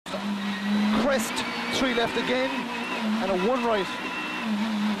crest, 3 left again, and a 1 right.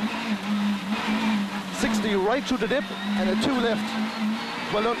 60 right through the dip, and a 2 left.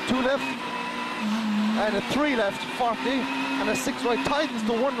 Well done, 2 left, and a 3 left, 40, and a 6 right, tightens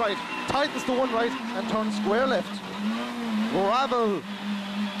to 1 right, tightens to 1 right, and turns square left. Gravel.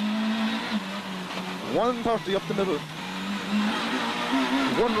 130 up the middle.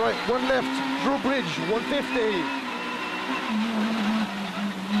 1 right, 1 left, through bridge, 150.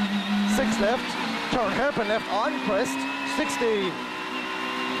 6 left, turn hairpin left on crest, 60.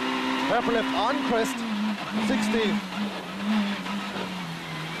 Hairpin left on crest, 60.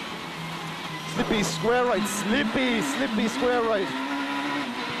 Slippy square right, slippy square right.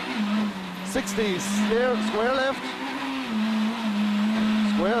 60, square left.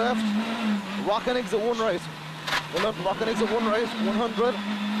 Square left. Rockin' exit 1 right. Well done, rockin' exit 1 right, 100.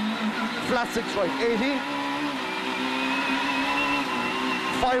 Flat 6 right, 80.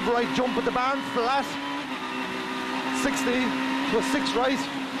 5 right, jump at the barn, flat. 60 to a 6 right.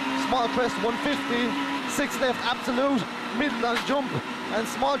 Small crest, 150. 6 left, absolute. Middle and jump. And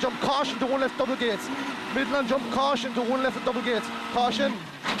small jump, caution to 1 left double gates. Middle and jump, caution to 1 left at double gates. Caution.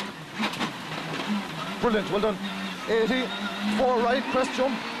 Brilliant, well done. 80. 4 right, crest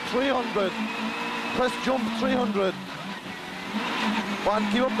jump, 300. Crest jump, 300.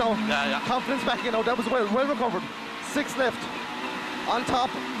 One, keep up now. Yeah. Confidence back in now, that was well recovered. 6 left. On top,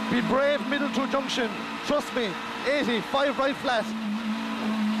 be brave, middle through junction. Trust me. 80, 5 right flat.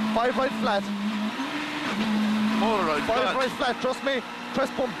 5 right flat. 4 right 5 right flat, trust me.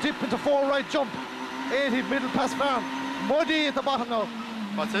 Crest pump, dip into 4 right jump. 80, middle past farm. Muddy at the bottom now.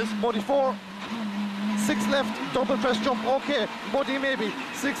 What's this? Muddy 4. 6 left, double crest jump, okay. Muddy maybe.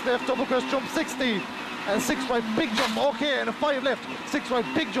 6 left, double crest jump, 60. And 6 right, big jump, okay. And a 5 left. 6 right,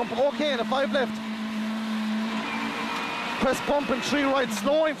 big jump, okay. And a 5 left. Crest pump and 3 right,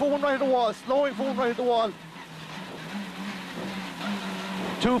 slowing for 1 right of the wall. Slowing for 1 right of the wall.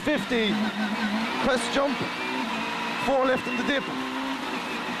 250. Crest jump. 4 left in the dip.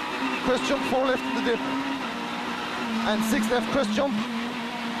 Crest jump, 4 left in the dip. And 6 left, crest jump.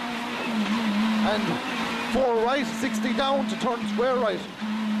 And 4 right, 60 down to turn square right.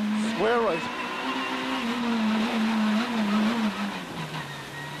 Square right.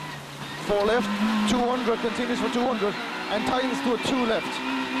 4 left, 200, continues for 200. And tightens to a 2 left.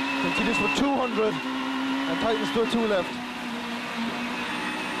 Continues for 200. And tightens to a 2 left.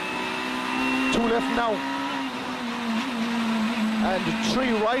 2 left now. And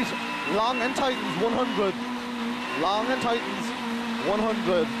 3 right, long and tightens, 100. Long and tightens,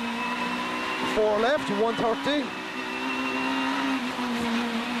 100. 4 left, 130.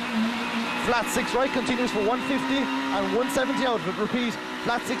 Flat 6 right, continues for 150 and 170 out of it. Repeat,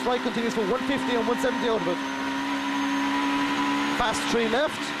 flat 6 right, continues for 150 and 170 out of it. Fast 3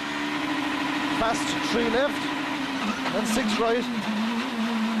 left. Fast 3 left. And 6 right.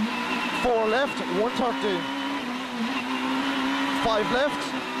 4 left, 130. 5 left,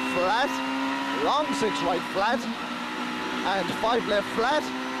 flat, long 6 right, flat, and 5 left, flat,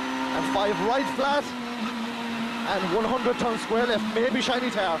 and 5 right, flat, and 100 turn square left, maybe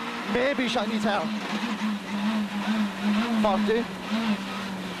shiny tar, maybe shiny tar. 40.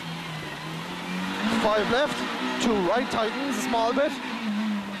 5 left, 2 right, tightens a small bit,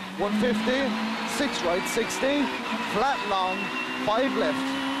 150, 6 right, 60, flat, long, 5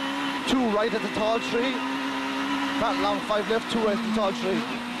 left, 2 right at the tall tree, flat long, 5 left, 2 right, the tall tree.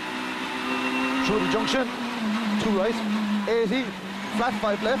 Through the junction, 2 right, 80, flat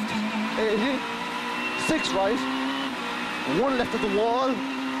 5 left, 80, 6 right, 1 left at the wall,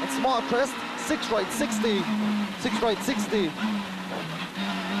 and small crest, 6 right, 60, 6 right, 60.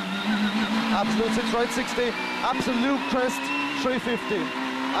 Absolute 6 right, 60, absolute crest, 350.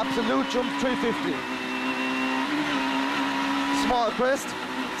 Absolute jump, 350. Small crest,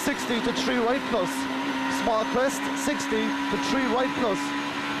 60 to 3 right plus. Small crest, 60 to 3 right plus.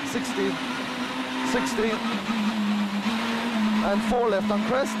 60, 60. And 4 left on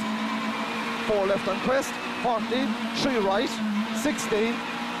crest. 4 left on crest, 40, 3 right, 60.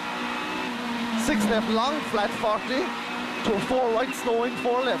 6 left long, flat 40. To a 4 right, slowing,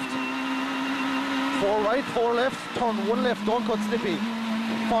 4 left. 4 right, 4 left, turn 1 left, don't cut slippy.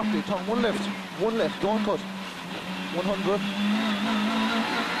 40, turn 1 left, 1 left, don't cut. 100.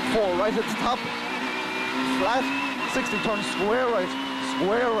 4 right at the top. Flat. 60, turn square right,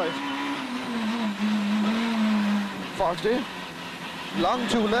 square right. 40. Long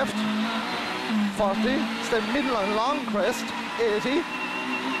 2 left. 40. Step middle and long crest. 80.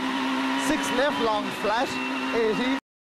 6 left long flat. 80.